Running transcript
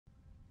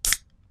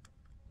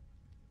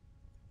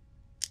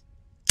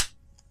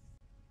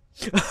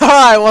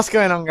Alright, what's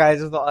going on,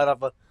 guys? I thought I'd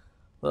have a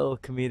little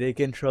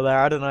comedic intro there.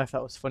 I don't know if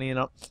that was funny or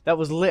not. That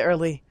was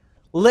literally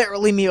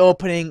me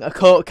opening a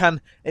Coke can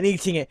and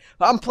eating it.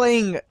 But I'm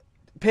playing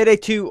Payday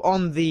 2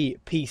 on the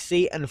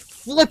PC, and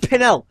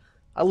flipping hell,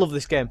 I love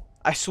this game.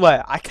 I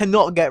swear, I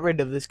cannot get rid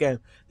of this game.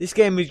 This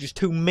game is just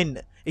too mint.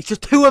 It's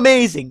just too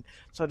amazing.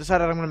 So I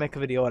decided I'm going to make a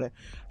video on it.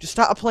 Just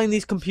started playing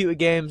these computer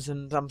games,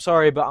 and I'm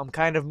sorry, but I'm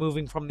kind of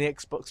moving from the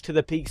Xbox to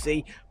the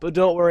PC. But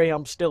don't worry,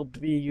 I'm still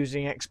be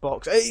using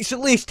Xbox. It's at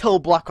least till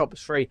Black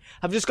Ops 3.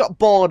 I've just got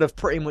bored of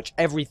pretty much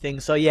everything,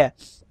 so yeah.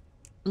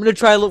 I'm going to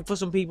try and look for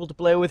some people to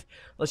play with.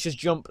 Let's just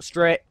jump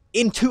straight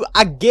into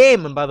a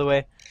game. And by the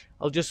way,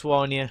 I'll just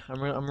warn you,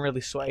 I'm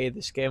really sweaty at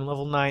this game,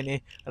 level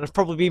 90, and I've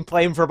probably been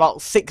playing for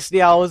about 60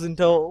 hours in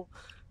total.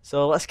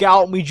 So let's get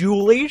out my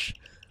jewelries,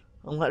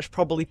 and let's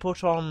probably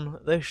put on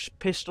this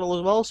pistol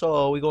as well.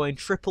 So we're going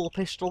triple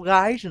pistol,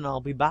 guys, and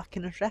I'll be back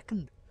in a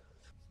second.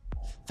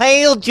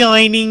 Fail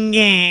joining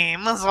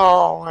game, as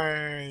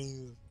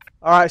always.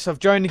 Alright, so I've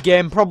joined the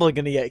game, probably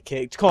going to get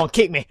kicked. Come on,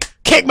 kick me!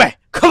 Kick me!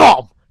 Come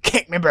on!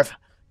 Kick me, brother!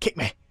 Kick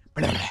me!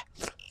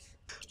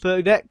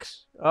 30 decks.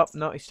 Oh,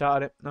 no, he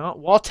started it. No,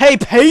 what a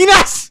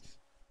penis!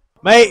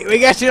 Mate, we're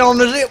getting on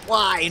the zip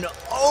line.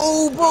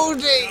 Oh,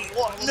 buddy!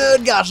 What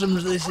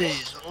nerdgasms this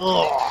is.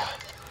 Oh.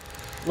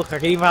 Look, I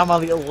can even have my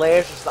little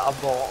lasers that I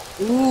bought.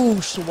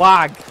 Ooh,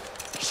 swag.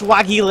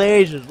 Swaggy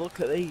lasers. Look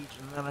at these.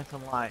 And then I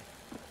can, like,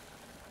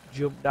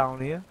 jump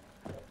down here.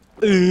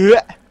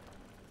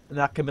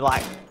 And I can be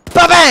like,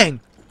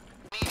 ba-bang!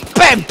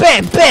 Bam,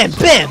 bam, bam,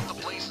 bam!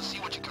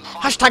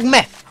 Hashtag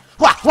meth!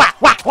 Wah, wah,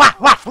 wah, wah,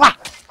 wah, wah!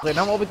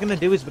 Now what we're gonna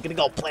do is we're gonna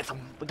go play some.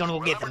 We're gonna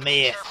go get the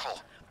meth.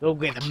 We'll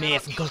go get the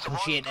meth and cook some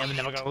shit, and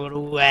then we're gonna go to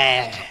Oh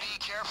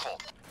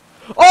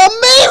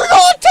man, we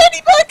got a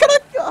teddy bear! Can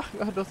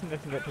I don't think I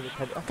can get to the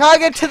teddy. I can't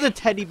get to the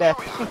teddy bear.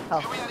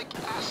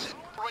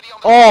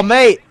 Oh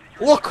mate,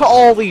 look at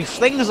all these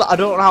things that I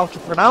don't know how to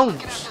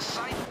pronounce.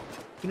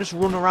 You can just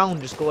run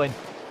around just going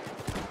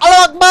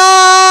Allah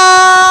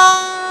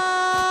Akbar!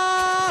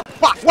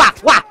 Wah wah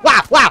wah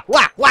wah wah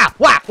wah wah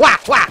wah wah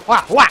wah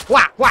wah wah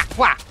wah wah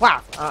wah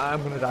wah.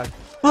 I'm gonna die.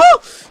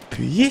 Oh,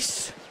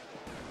 peace.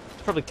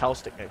 It's probably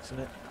caustic next, isn't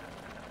it?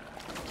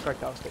 Try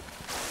caustic.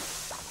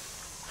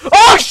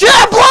 Oh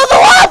shit! Blow the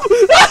up!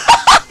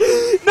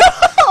 No!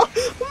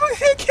 I'm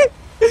gonna get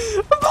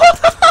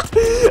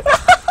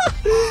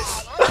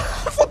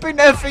flipping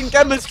effing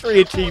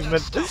chemistry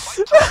achievement. We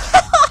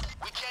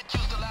can't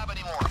use the lab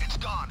anymore. It's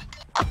gone.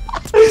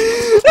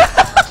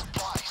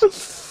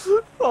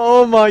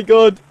 Oh my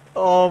god.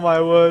 Oh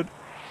my word.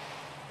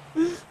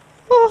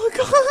 Oh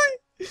god.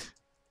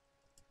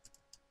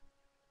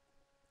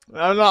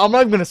 I'm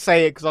not gonna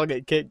say it because I'll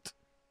get kicked.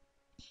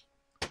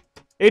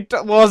 It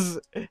was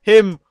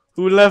him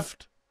who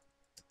left,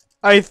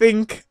 I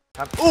think.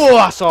 Oh,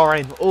 I saw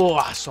him. Oh,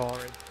 I saw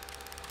him.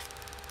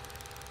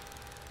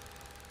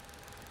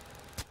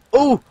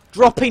 Oh,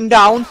 dropping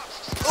down.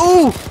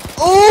 Oh,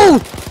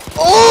 oh,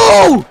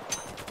 oh.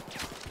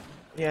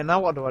 Yeah, now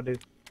what do I do?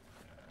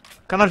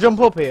 Can I jump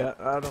up here?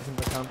 I don't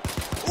think I can.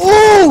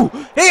 Ooh!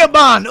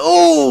 Hitman!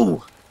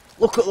 Ooh!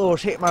 Look at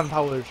those Hitman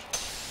powers.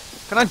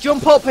 Can I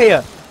jump up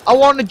here? I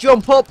want to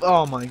jump up.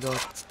 Oh my god.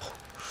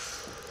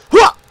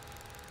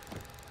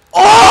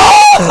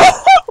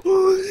 Oh!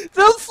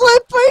 The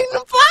flipping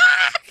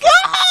back!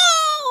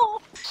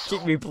 Oh!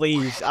 Kick me,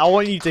 please. I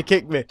want you to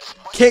kick me.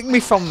 Kick me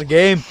from the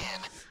game.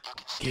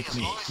 Kick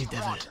me, you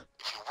devil.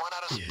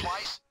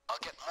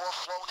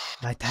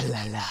 My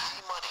talala.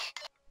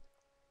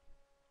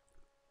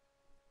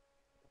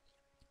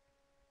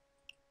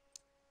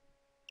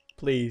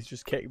 Please,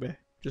 just kick me.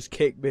 Just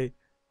kick me.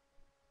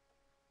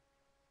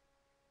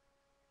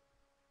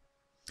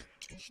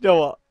 You know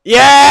what?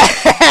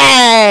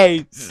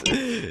 Yes!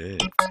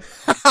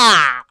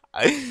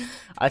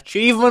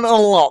 Achievement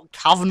unlocked.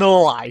 Have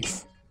no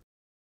life.